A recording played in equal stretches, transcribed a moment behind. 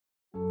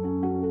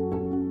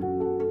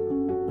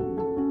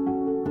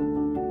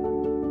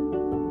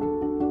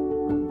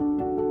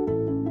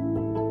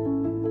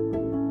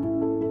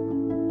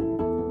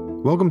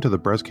Welcome to the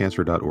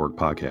BreastCancer.org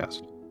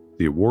podcast,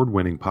 the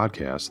award-winning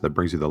podcast that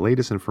brings you the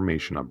latest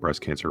information on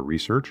breast cancer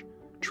research,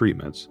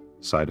 treatments,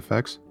 side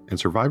effects, and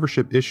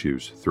survivorship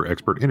issues through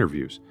expert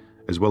interviews,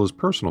 as well as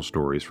personal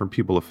stories from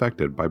people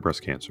affected by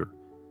breast cancer.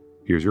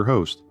 Here's your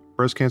host,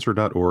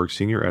 BreastCancer.org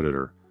Senior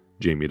Editor,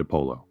 Jamie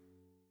DePolo.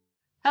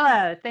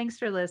 Hello, thanks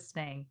for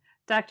listening.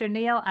 Dr.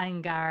 Neil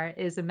Iyengar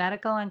is a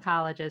medical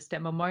oncologist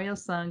at Memorial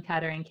Sloan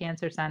Kettering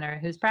Cancer Center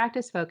whose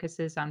practice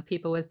focuses on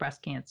people with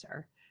breast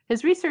cancer.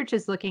 His research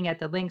is looking at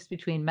the links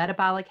between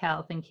metabolic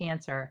health and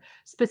cancer,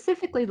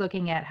 specifically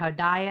looking at how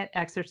diet,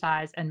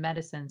 exercise, and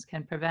medicines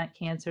can prevent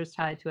cancers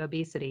tied to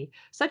obesity,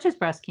 such as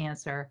breast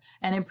cancer,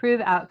 and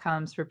improve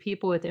outcomes for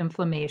people with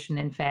inflammation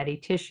in fatty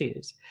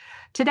tissues.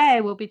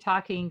 Today, we'll be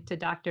talking to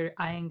Dr.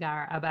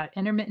 Iyengar about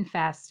intermittent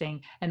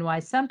fasting and why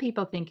some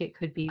people think it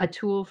could be a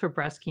tool for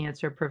breast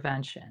cancer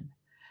prevention.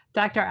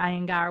 Dr.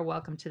 Iyengar,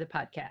 welcome to the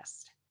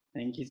podcast.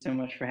 Thank you so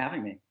much for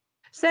having me.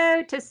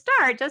 So to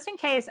start, just in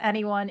case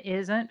anyone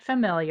isn't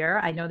familiar,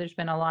 I know there's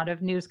been a lot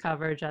of news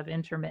coverage of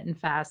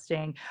intermittent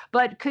fasting,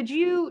 but could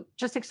you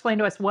just explain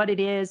to us what it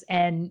is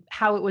and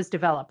how it was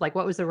developed? Like,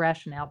 what was the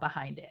rationale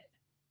behind it?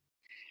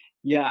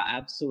 Yeah,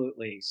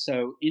 absolutely.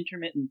 So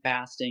intermittent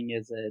fasting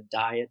is a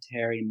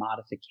dietary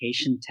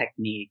modification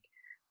technique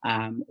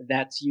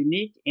that's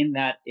unique in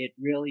that it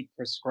really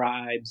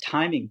prescribes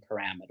timing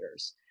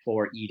parameters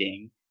for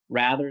eating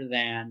rather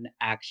than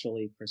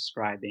actually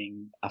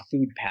prescribing a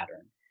food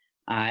pattern.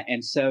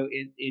 And so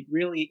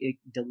it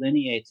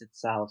delineates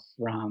itself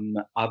from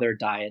other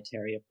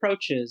dietary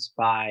approaches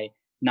by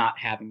not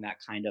having that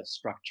kind of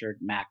structured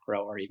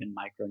macro or even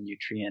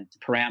micronutrient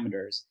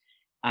parameters,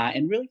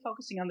 and really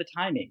focusing on the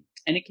timing.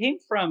 And it came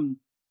from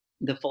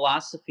the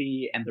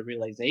philosophy and the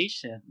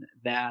realization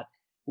that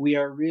we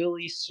are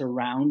really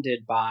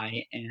surrounded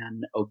by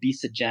an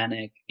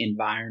obesogenic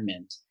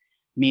environment,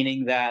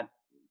 meaning that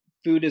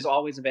food is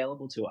always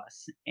available to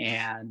us,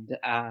 and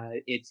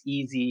it's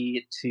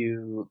easy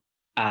to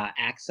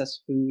access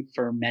food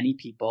for many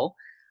people,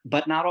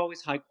 but not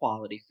always high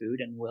quality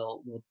food, and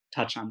we'll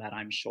touch on that,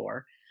 I'm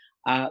sure.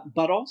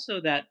 But also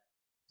that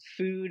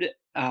food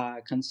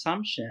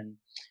consumption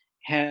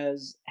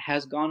has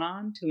gone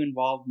on to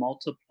involve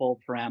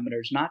multiple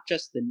parameters, not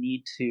just the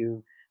need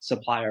to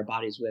supply our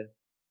bodies with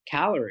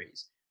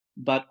calories,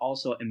 but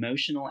also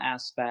emotional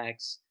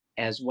aspects,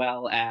 as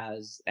well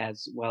as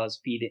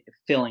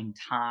filling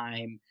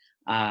time,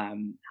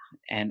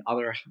 and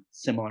other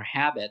similar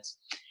habits.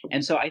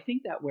 And so I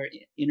think that where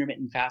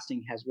intermittent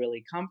fasting has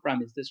really come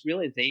from is this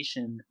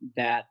realization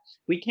that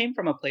we came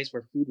from a place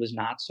where food was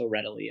not so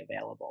readily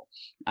available,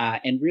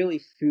 and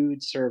really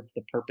food served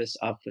the purpose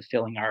of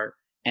fulfilling our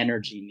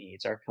energy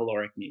needs, our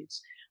caloric needs,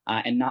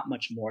 and not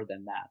much more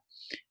than that.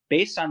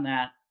 Based on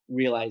that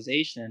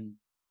realization,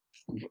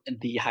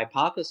 the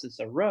hypothesis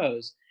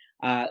arose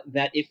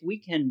that if we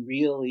can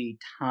really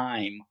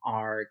time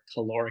our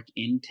caloric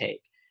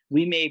intake,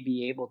 we may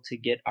be able to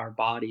get our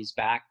bodies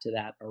back to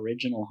that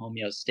original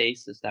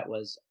homeostasis that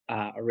was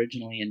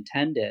originally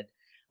intended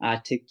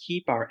to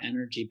keep our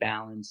energy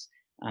balance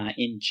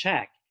in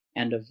check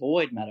and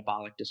avoid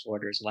metabolic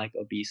disorders like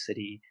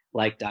obesity,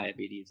 like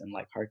diabetes, and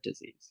like heart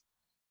disease.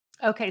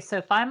 Okay, so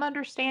if I'm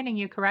understanding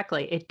you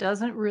correctly, it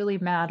doesn't really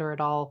matter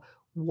at all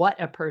what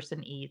a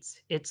person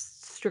eats. It's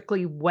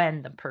strictly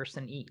when the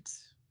person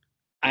eats.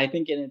 I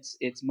think in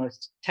its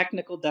most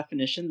technical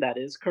definition, that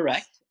is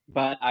correct.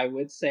 But I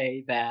would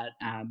say that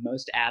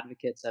most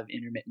advocates of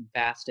intermittent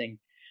fasting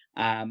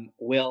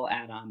will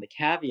add on the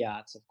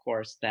caveats, of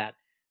course, that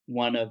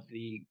one of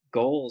the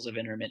goals of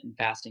intermittent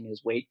fasting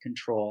is weight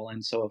control.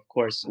 And so, of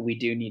course, we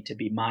do need to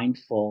be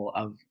mindful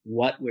of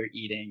what we're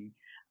eating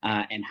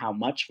and how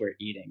much we're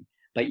eating.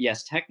 But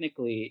yes,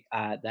 technically,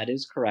 that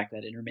is correct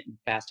that intermittent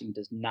fasting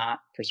does not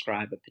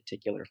prescribe a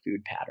particular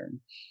food pattern.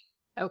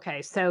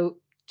 Okay, so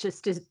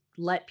just to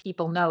let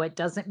people know, it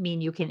doesn't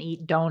mean you can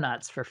eat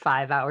donuts for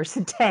 5 hours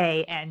a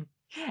day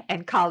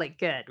and call it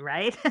good,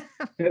 right?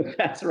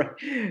 That's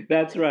right.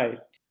 That's right.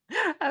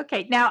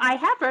 Okay, now I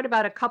have read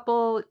about a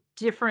couple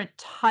different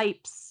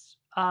types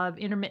of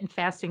intermittent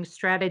fasting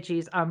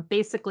strategies.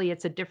 Basically,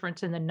 it's a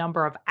difference in the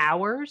number of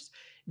hours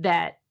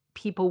that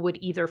people would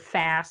either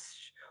fast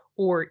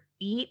or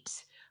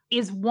eat.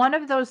 Is one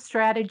of those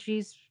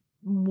strategies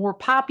more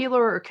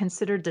popular or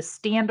considered the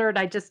standard?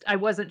 I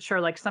wasn't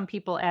sure. Like some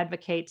people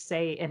advocate,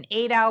 say, an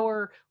 8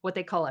 hour, what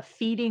they call a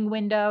feeding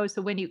window.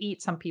 So when you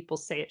eat, some people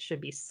say it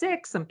should be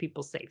 6, some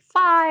people say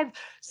 5.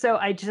 So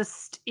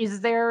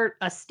is there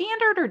a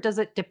standard or does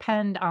it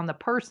depend on the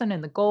person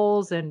and the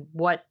goals and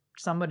what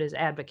someone is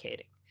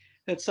advocating?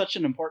 That's such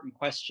an important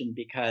question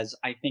because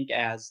I think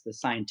as the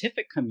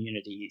scientific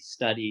community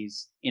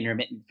studies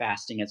intermittent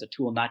fasting as a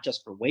tool, not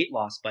just for weight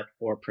loss, but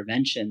for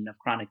prevention of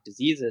chronic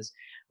diseases,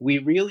 we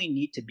really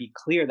need to be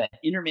clear that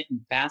intermittent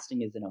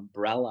fasting is an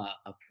umbrella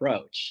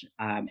approach.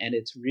 And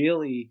it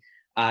really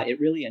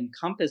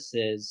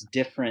encompasses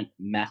different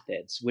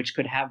methods, which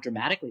could have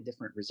dramatically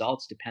different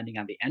results depending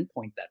on the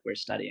endpoint that we're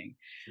studying.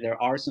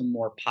 There are some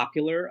more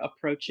popular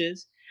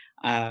approaches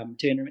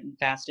to intermittent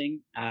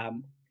fasting.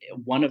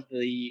 One of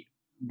the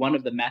one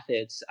of the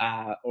methods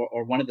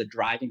or one of the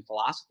driving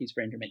philosophies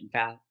for intermittent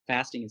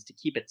fasting is to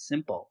keep it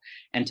simple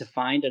and to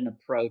find an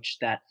approach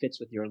that fits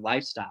with your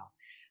lifestyle.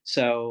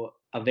 So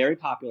a very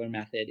popular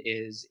method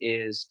is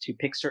to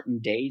pick certain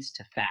days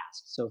to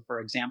fast. So, for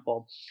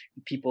example,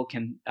 people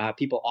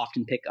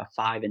often pick a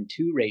 5-2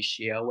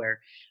 ratio where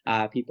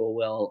people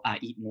will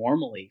eat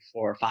normally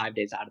for 5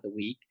 days out of the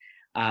week,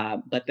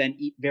 but then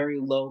eat very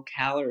low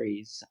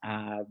calories,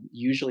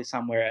 usually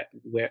somewhere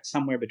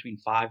between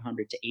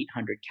 500 to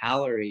 800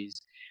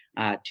 calories,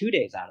 2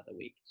 days out of the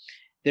week.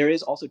 There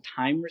is also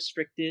time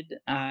restricted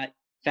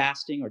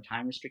fasting or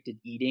time restricted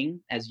eating,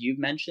 as you've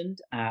mentioned.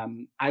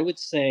 I would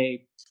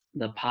say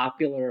the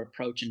popular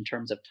approach in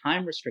terms of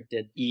time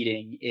restricted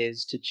eating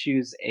is to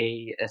choose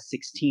a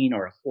 16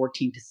 or a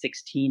 14 to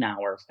 16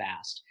 hour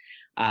fast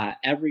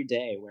every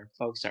day, where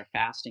folks are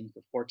fasting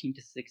for 14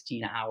 to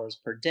 16 hours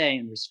per day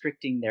and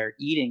restricting their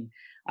eating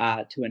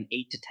to an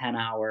 8 to 10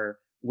 hour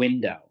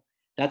window.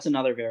 That's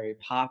another very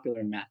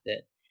popular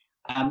method.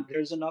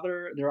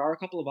 There are a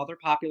couple of other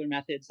popular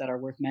methods that are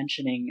worth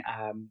mentioning.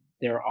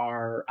 There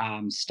are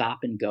stop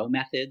and go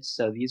methods.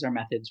 So these are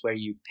methods where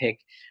you pick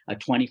a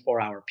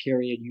 24-hour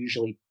period,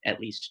 usually at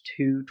least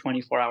two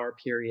 24-hour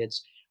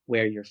periods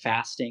where you're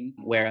fasting,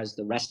 whereas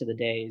the rest of the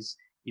days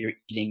you're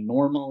eating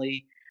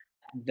normally.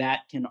 That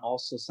can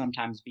also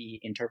sometimes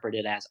be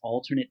interpreted as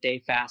alternate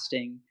day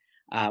fasting,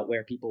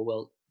 where people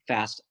will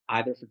fast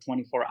either for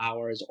 24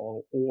 hours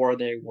or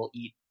they will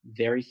eat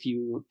very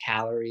few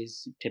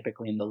calories,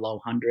 typically in the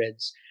low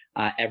hundreds,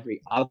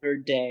 every other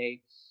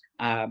day.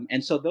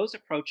 And so those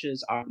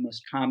approaches are the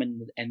most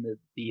common. And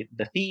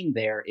the theme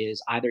there is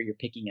either you're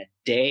picking a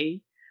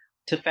day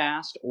to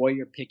fast or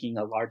you're picking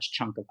a large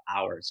chunk of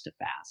hours to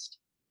fast.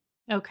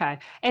 Okay.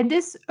 And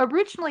this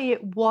originally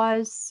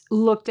was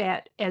looked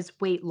at as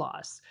weight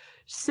loss.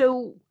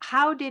 So,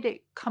 how did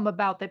it come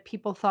about that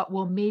people thought,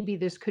 well, maybe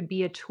this could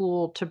be a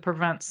tool to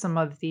prevent some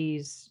of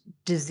these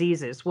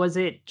diseases? Was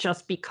it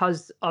just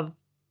because of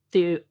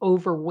the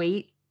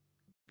overweight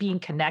being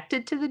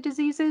connected to the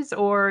diseases,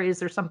 or is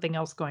there something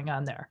else going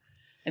on there?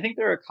 I think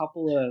there are a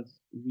couple of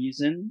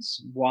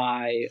reasons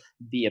why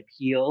the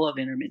appeal of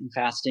intermittent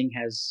fasting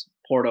has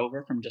poured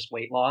over from just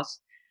weight loss.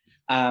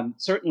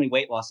 Certainly,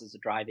 weight loss is a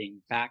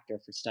driving factor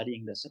for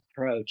studying this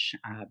approach.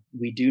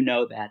 We do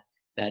know that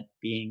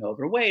being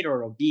overweight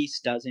or obese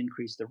does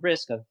increase the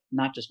risk of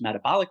not just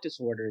metabolic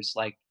disorders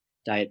like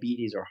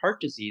diabetes or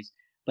heart disease,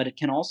 but it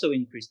can also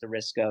increase the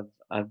risk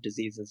of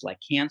diseases like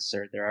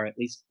cancer. There are at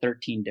least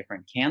 13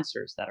 different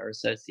cancers that are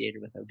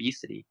associated with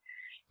obesity.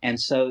 And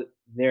so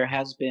there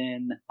has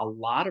been a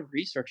lot of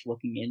research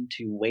looking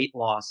into weight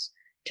loss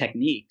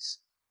techniques,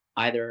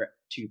 either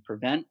to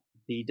prevent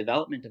the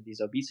development of these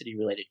obesity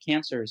related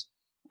cancers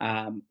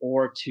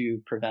or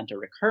to prevent a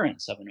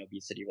recurrence of an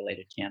obesity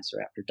related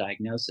cancer after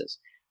diagnosis.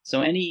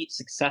 So any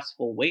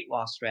successful weight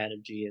loss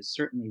strategy is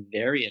certainly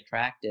very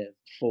attractive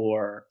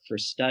for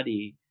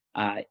study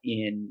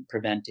in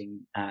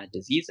preventing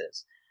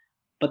diseases.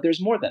 But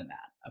there's more than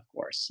that, of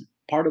course.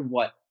 Part of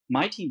what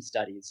my team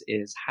studies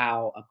is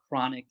how a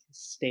chronic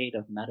state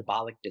of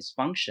metabolic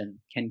dysfunction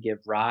can give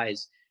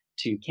rise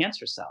to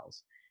cancer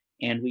cells.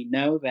 And we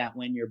know that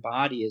when your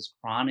body is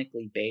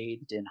chronically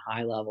bathed in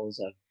high levels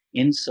of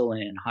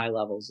insulin, high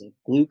levels of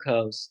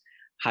glucose,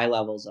 high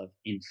levels of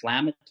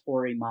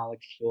inflammatory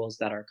molecules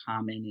that are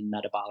common in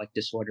metabolic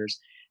disorders,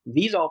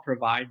 these all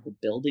provide the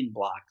building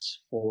blocks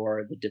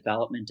for the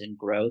development and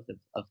growth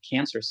of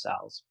cancer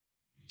cells.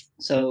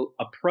 So,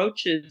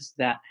 approaches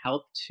that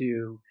help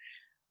to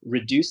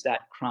reduce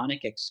that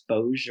chronic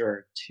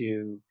exposure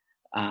to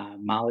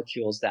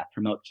molecules that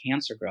promote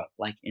cancer growth,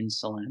 like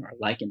insulin or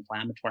like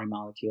inflammatory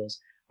molecules,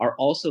 are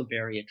also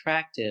very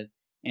attractive.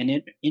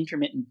 And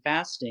intermittent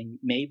fasting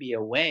may be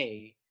a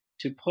way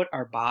to put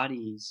our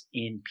bodies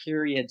in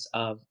periods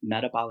of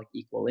metabolic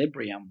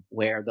equilibrium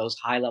where those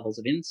high levels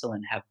of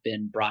insulin have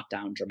been brought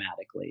down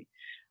dramatically.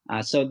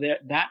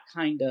 That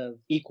kind of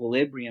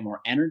equilibrium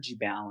or energy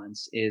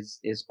balance is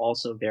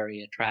also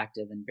very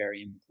attractive and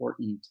very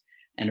important,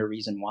 and a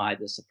reason why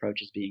this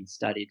approach is being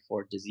studied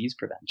for disease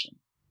prevention.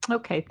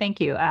 Okay,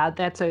 thank you.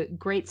 That's a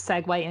great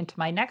segue into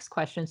my next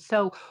question.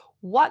 So,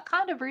 what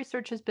kind of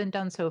research has been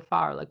done so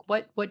far? Like,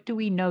 what do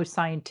we know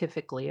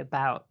scientifically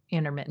about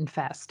intermittent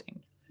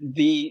fasting?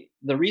 The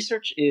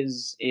research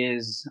is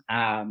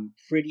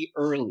pretty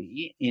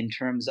early in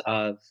terms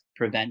of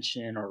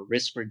prevention or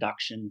risk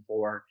reduction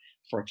for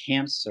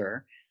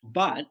cancer,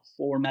 but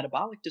for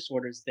metabolic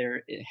disorders,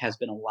 has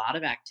been a lot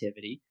of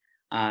activity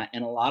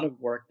and a lot of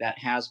work that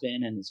has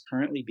been and is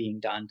currently being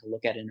done to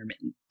look at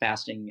intermittent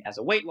fasting as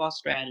a weight loss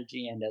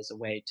strategy and as a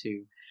way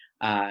to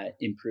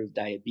improve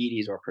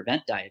diabetes or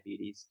prevent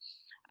diabetes.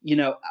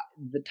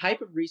 The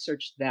type of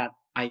research that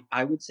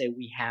I would say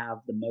we have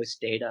the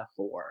most data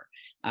for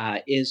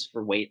is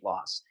for weight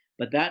loss.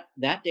 But that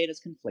data is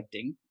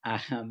conflicting,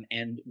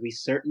 and we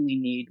certainly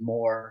need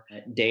more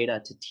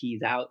data to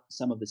tease out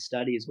some of the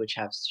studies which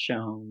have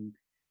shown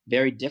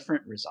very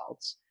different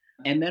results.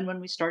 And then when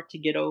we start to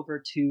get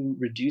over to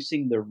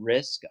reducing the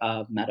risk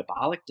of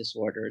metabolic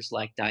disorders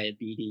like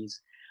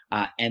diabetes,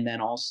 and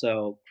then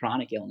also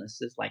chronic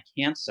illnesses like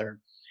cancer.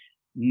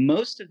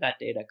 Most of that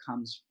data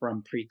comes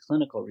from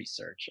preclinical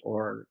research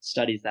or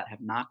studies that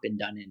have not been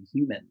done in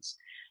humans.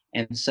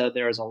 And so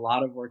there is a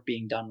lot of work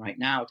being done right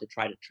now to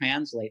try to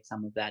translate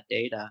some of that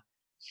data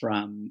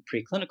from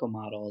preclinical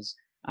models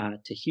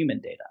to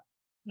human data.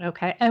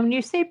 Okay. And when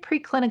you say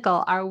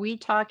preclinical, are we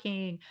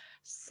talking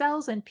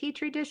cells in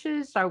petri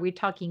dishes? Are we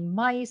talking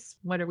mice?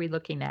 What are we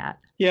looking at?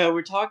 Yeah,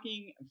 we're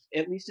talking,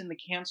 at least in the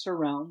cancer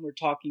realm, we're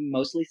talking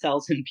mostly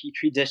cells in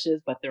petri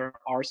dishes, but there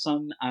are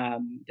some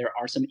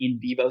in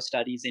vivo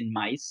studies in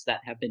mice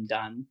that have been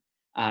done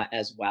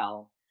as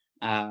well,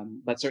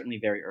 but certainly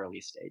very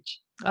early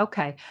stage.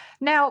 Okay.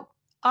 Now,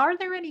 are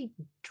there any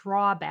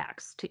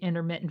drawbacks to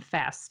intermittent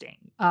fasting?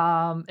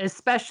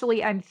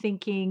 Especially, I'm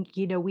thinking,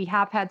 we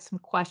have had some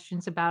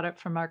questions about it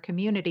from our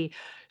community.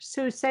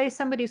 So, say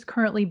somebody's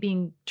currently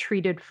being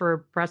treated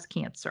for breast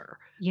cancer.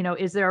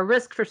 Is there a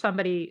risk for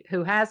somebody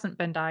who hasn't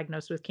been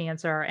diagnosed with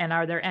cancer? And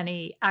are there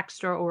any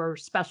extra or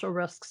special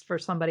risks for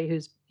somebody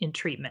who's in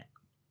treatment?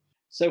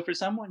 So for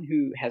someone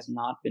who has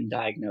not been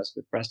diagnosed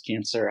with breast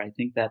cancer, I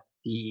think that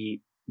the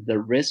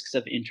risks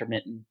of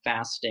intermittent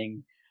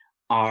fasting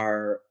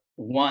are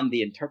one,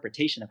 the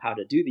interpretation of how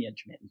to do the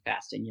intermittent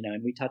fasting,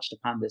 and we touched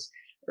upon this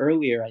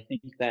earlier. I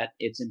think that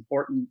it's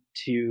important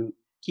to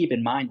keep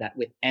in mind that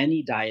with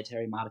any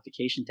dietary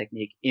modification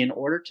technique, in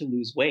order to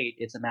lose weight,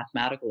 it's a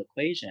mathematical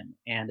equation.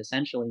 And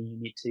essentially, you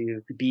need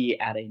to be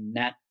at a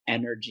net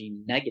energy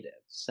negative.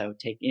 So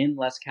take in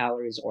less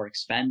calories or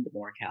expend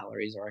more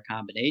calories or a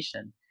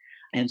combination.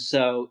 And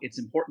so it's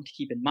important to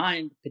keep in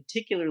mind,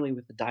 particularly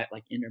with a diet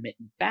like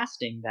intermittent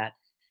fasting, that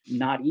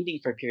not eating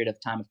for a period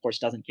of time, of course,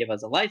 doesn't give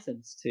us a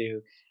license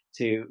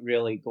to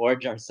really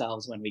gorge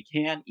ourselves when we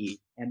can eat.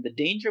 And the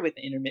danger with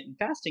intermittent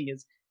fasting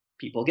is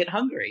people get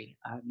hungry.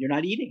 You're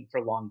not eating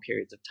for long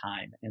periods of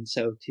time, and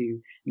so to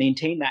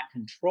maintain that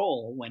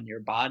control when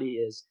your body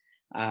is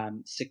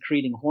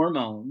secreting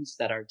hormones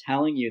that are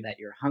telling you that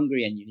you're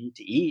hungry and you need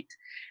to eat,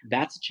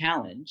 that's a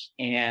challenge.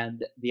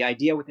 And the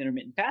idea with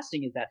intermittent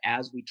fasting is that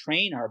as we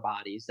train our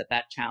bodies,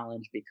 that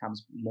challenge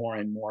becomes more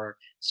and more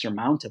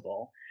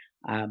surmountable.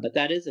 But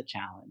that is a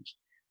challenge.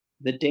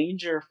 The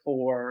danger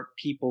for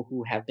people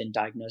who have been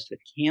diagnosed with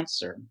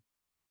cancer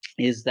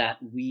is that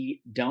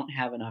we don't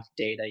have enough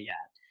data yet.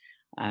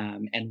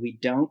 And we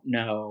don't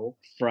know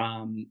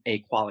from a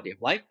quality of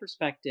life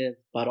perspective,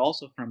 but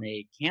also from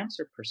a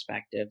cancer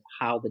perspective,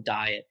 how the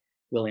diet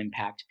will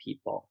impact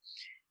people.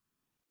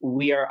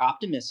 We are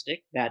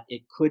optimistic that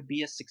it could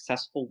be a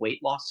successful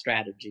weight loss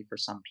strategy for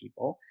some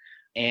people.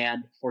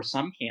 And for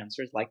some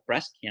cancers, like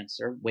breast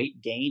cancer,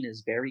 weight gain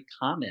is very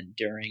common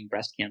during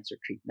breast cancer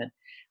treatment.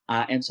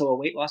 And so a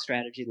weight loss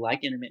strategy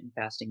like intermittent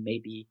fasting may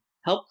be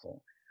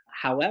helpful.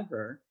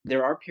 However,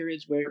 there are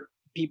periods where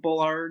people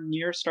are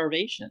near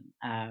starvation.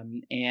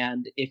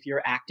 And if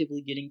you're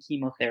actively getting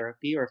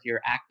chemotherapy or if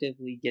you're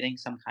actively getting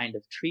some kind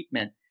of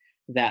treatment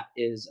that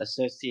is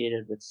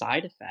associated with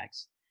side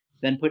effects,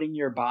 then putting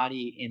your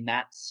body in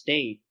that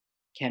state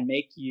can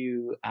make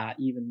you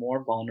even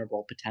more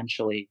vulnerable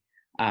potentially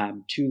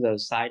to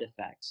those side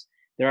effects.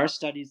 There are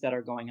studies that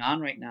are going on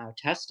right now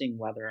testing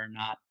whether or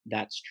not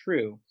that's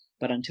true.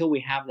 But until we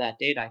have that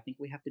data, I think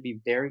we have to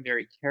be very,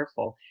 very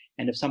careful.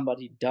 And if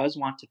somebody does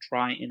want to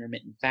try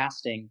intermittent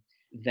fasting,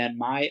 then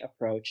my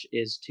approach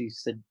is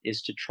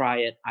to try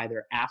it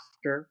either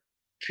after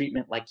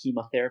treatment like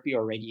chemotherapy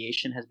or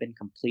radiation has been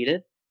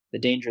completed. The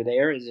danger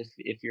there is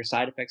if your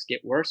side effects get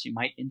worse, you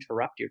might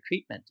interrupt your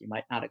treatment. You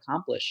might not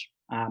accomplish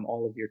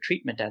all of your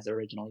treatment as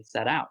originally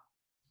set out.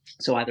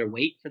 So either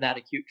wait for that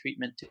acute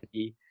treatment to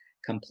be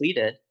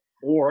completed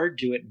or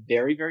do it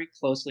very, very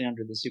closely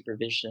under the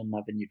supervision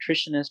of a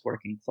nutritionist,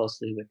 working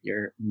closely with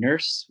your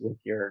nurse, with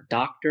your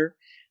doctor.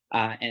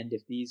 And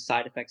if these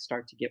side effects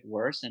start to get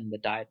worse and the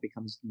diet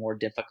becomes more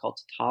difficult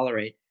to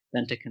tolerate,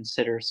 then to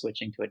consider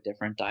switching to a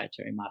different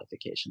dietary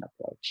modification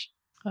approach.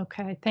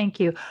 Okay, thank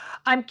you.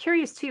 I'm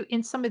curious too,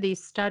 in some of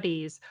these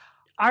studies,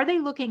 are they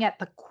looking at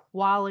the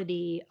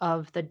quality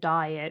of the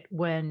diet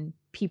when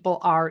people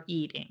are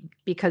eating?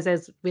 Because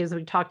as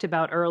we talked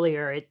about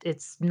earlier,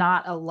 it's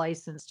not a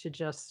license to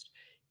just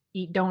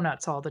eat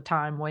donuts all the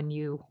time when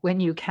you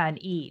can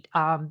eat.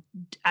 I'm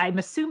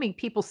assuming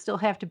people still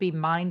have to be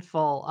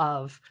mindful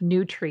of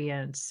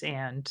nutrients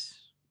and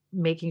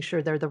making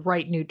sure they're the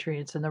right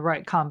nutrients and the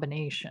right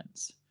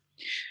combinations.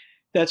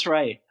 That's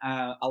right.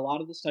 A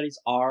lot of the studies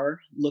are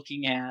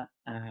looking at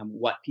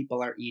what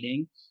people are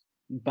eating,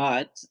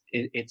 but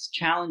it's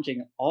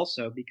challenging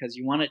also because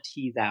you want to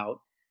tease out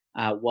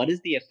what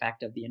is the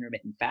effect of the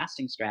intermittent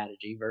fasting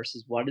strategy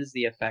versus what is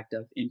the effect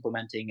of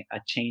implementing a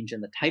change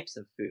in the types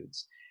of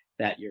foods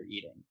that you're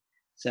eating.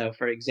 So,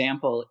 for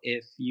example,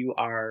 if you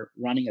are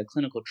running a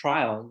clinical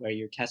trial where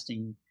you're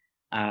testing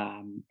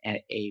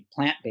a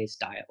plant based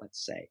diet,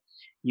 let's say,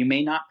 you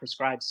may not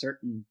prescribe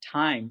certain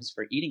times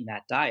for eating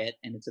that diet.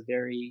 And it's a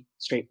very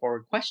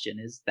straightforward question: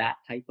 is that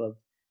type of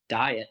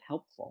diet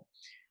helpful?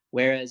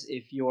 Whereas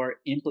if you're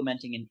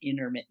implementing an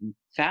intermittent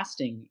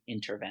fasting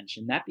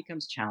intervention, that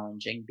becomes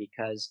challenging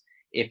because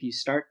if you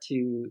start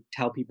to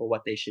tell people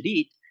what they should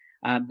eat,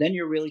 then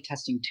you're really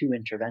testing two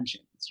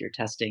interventions. You're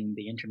testing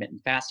the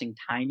intermittent fasting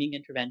timing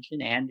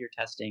intervention, and you're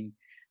testing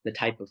the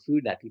type of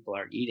food that people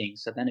are eating.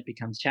 So then it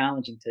becomes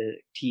challenging to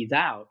tease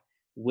out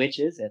which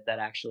is it that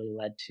actually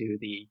led to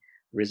the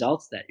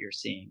results that you're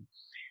seeing.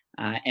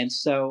 And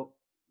so,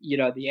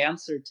 the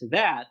answer to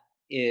that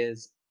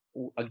is,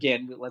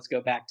 again, let's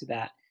go back to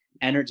that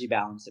energy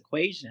balance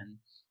equation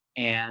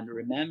and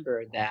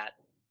remember that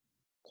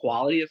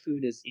quality of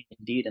food is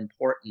indeed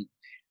important,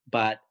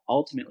 but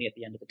ultimately, at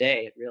the end of the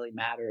day, it really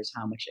matters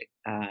how much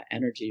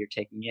energy you're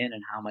taking in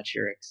and how much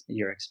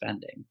you're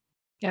expending.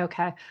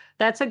 Okay.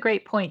 That's a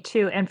great point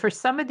too. And for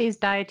some of these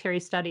dietary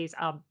studies,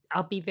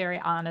 I'll be very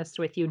honest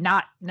with you,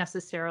 not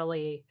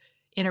necessarily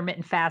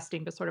intermittent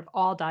fasting, but sort of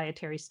all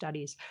dietary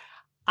studies.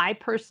 I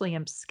personally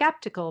am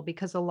skeptical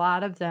because a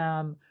lot of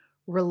them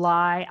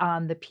rely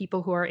on the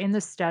people who are in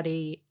the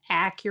study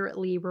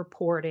accurately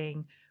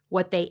reporting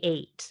what they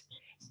ate.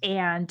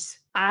 And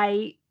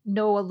I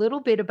know a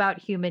little bit about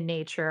human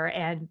nature,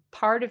 and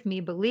part of me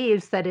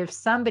believes that if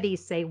somebody,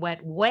 say,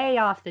 went way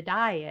off the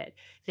diet,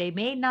 they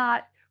may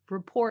not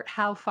report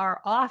how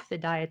far off the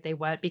diet they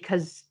went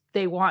because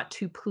they want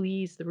to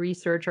please the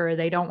researcher or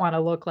they don't want to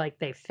look like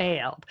they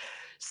failed.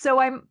 So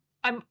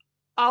I'm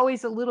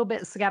always a little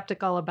bit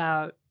skeptical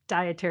about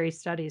dietary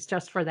studies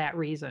just for that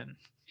reason.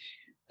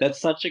 That's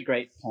such a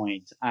great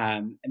point.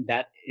 And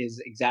that is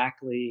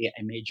exactly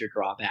a major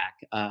drawback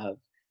of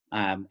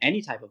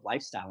any type of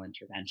lifestyle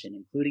intervention,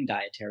 including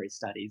dietary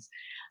studies.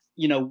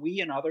 We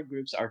and other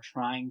groups are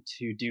trying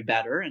to do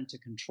better and to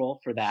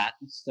control for that.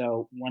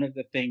 So, one of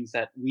the things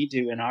that we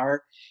do in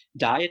our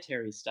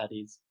dietary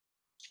studies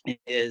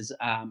is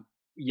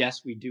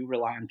yes, we do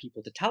rely on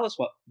people to tell us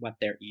what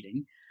they're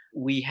eating.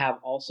 We have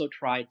also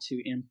tried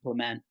to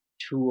implement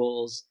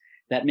tools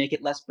that make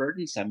it less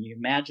burdensome. You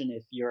imagine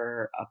if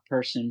you're a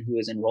person who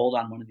is enrolled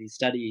on one of these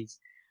studies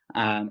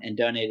and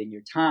donating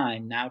your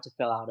time, now to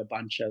fill out a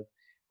bunch of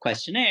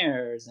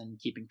questionnaires and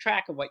keeping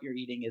track of what you're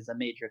eating is a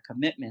major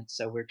commitment.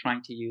 So we're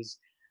trying to use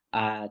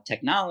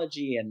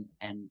technology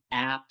and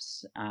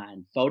apps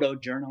and photo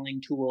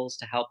journaling tools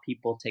to help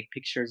people take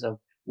pictures of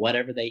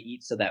whatever they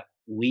eat so that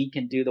we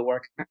can do the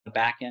work on the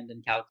back end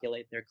and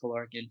calculate their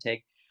caloric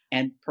intake.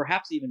 And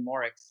perhaps even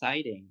more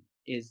exciting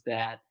is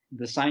that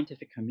the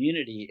scientific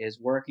community is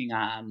working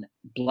on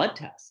blood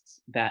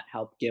tests that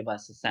help give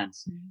us a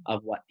sense Mm.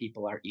 of what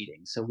people are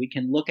eating. So we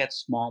can look at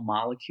small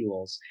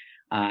molecules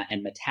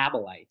and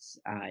metabolites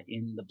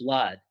in the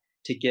blood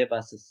to give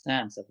us a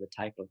sense of the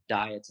type of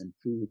diets and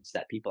foods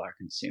that people are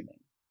consuming.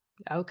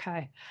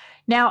 Okay.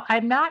 Now,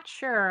 I'm not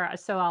sure,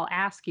 so I'll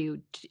ask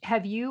you,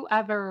 have you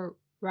ever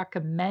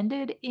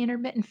recommended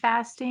intermittent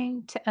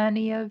fasting to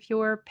any of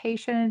your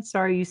patients, or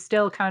are you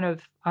still kind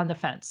of on the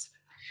fence?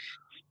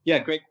 Yeah,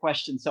 great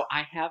question. So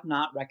I have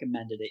not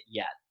recommended it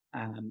yet.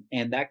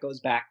 And that goes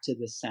back to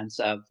the sense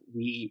of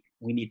we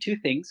need two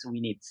things. We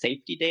need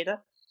safety data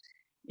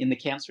in the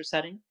cancer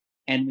setting,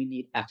 and we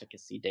need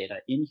efficacy data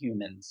in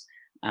humans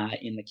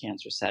in the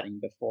cancer setting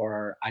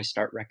before I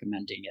start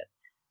recommending it.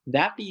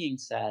 That being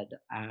said,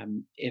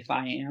 if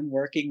I am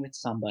working with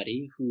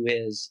somebody who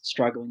is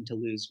struggling to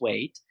lose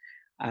weight,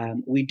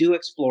 we do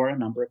explore a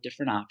number of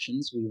different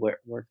options. We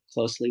work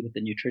closely with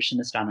the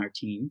nutritionist on our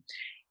team.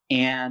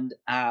 And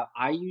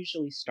I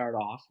usually start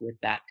off with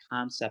that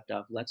concept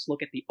of let's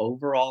look at the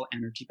overall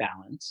energy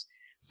balance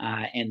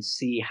and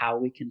see how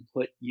we can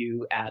put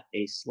you at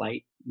a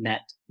slight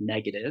net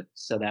negative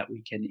so that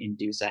we can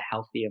induce a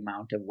healthy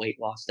amount of weight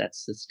loss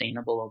that's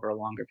sustainable over a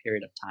longer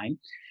period of time.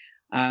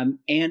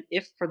 And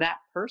if for that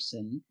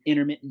person,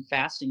 intermittent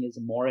fasting is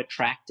a more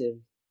attractive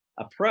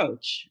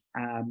approach,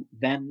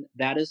 then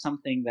that is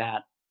something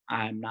that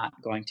I'm not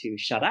going to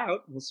shut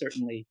out. We'll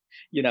certainly,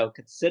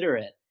 consider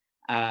it.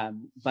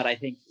 But I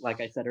think,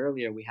 like I said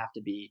earlier, we have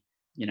to be,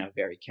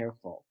 very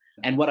careful.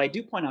 And what I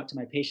do point out to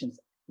my patients,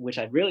 which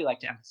I'd really like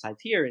to emphasize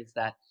here, is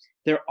that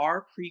there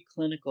are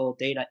preclinical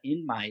data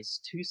in mice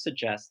to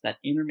suggest that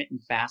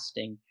intermittent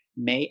fasting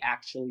may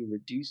actually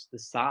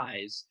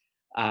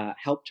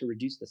help to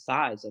reduce the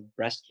size of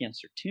breast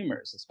cancer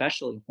tumors,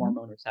 especially Mm.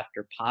 hormone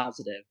receptor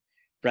positive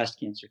breast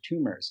cancer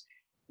tumors.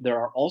 There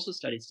are also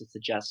studies to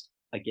suggest,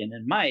 again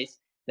in mice,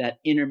 that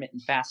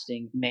intermittent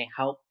fasting may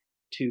help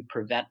to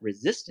prevent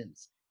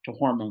resistance to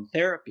hormone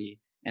therapy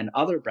and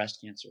other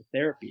breast cancer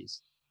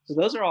therapies. So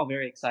those are all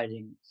very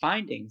exciting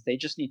findings. They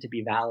just need to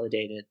be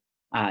validated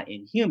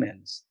in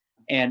humans.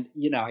 And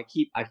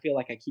I feel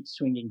like I keep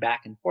swinging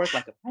back and forth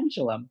like a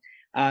pendulum.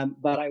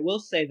 But I will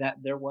say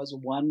that there was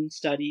one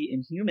study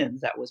in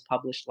humans that was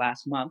published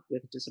last month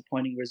with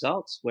disappointing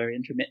results, where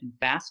intermittent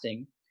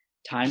fasting,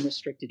 time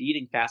restricted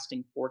eating,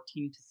 fasting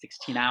 14 to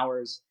 16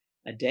 hours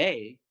a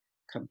day,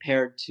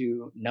 compared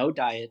to no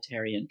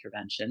dietary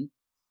intervention,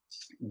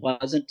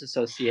 wasn't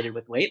associated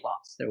with weight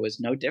loss. There was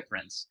no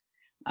difference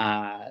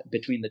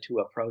between the two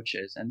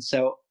approaches. And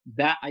so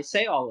that I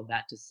say all of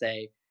that to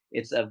say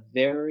it's a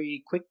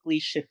very quickly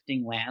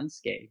shifting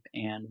landscape,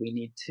 and we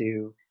need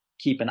to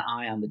keep an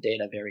eye on the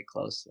data very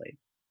closely.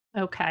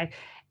 Okay.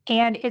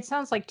 And it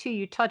sounds like, too,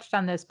 you touched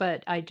on this,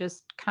 but I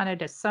just kind of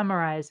to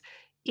summarize,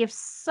 if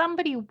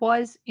somebody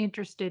was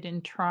interested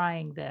in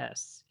trying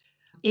this,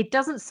 it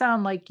doesn't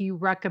sound like you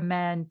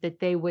recommend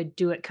that they would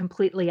do it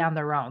completely on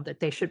their own,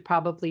 that they should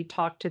probably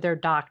talk to their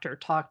doctor,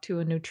 talk to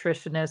a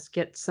nutritionist,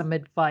 get some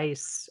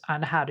advice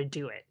on how to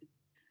do it.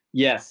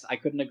 Yes, I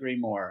couldn't agree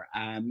more.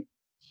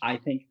 I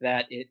think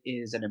that it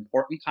is an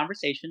important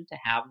conversation to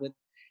have with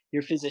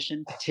your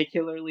physician,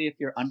 particularly if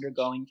you're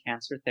undergoing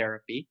cancer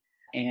therapy.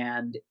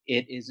 And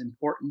it is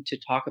important to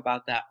talk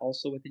about that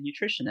also with a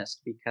nutritionist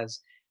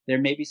because there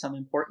may be some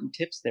important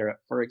tips there.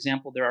 For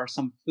example, there are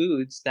some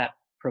foods that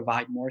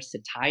provide more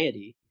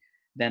satiety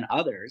than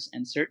others.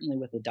 And certainly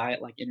with a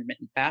diet like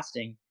intermittent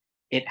fasting,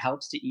 it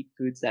helps to eat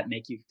foods that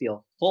make you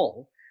feel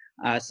full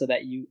so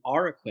that you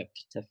are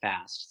equipped to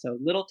fast. So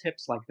little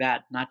tips like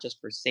that, not just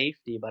for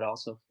safety, but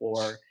also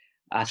for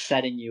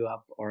setting you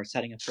up or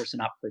setting a person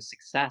up for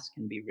success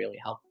can be really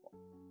helpful.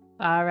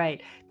 All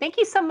right. Thank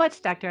you so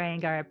much, Dr.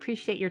 Iyengar. I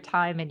appreciate your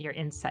time and your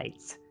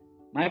insights.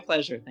 My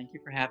pleasure. Thank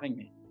you for having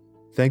me.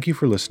 Thank you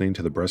for listening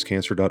to the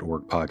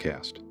breastcancer.org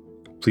podcast.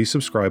 Please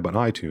subscribe on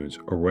iTunes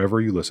or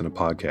wherever you listen to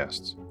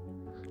podcasts.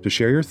 To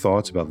share your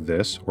thoughts about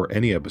this or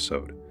any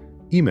episode,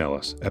 email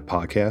us at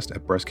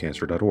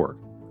podcast@breastcancer.org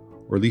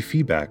or leave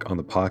feedback on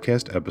the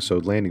podcast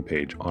episode landing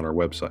page on our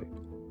website.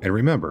 And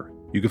remember,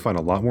 you can find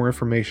a lot more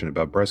information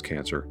about breast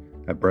cancer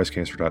at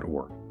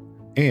breastcancer.org.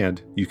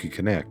 And you can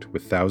connect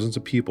with thousands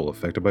of people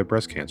affected by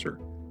breast cancer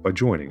by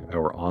joining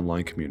our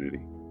online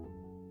community.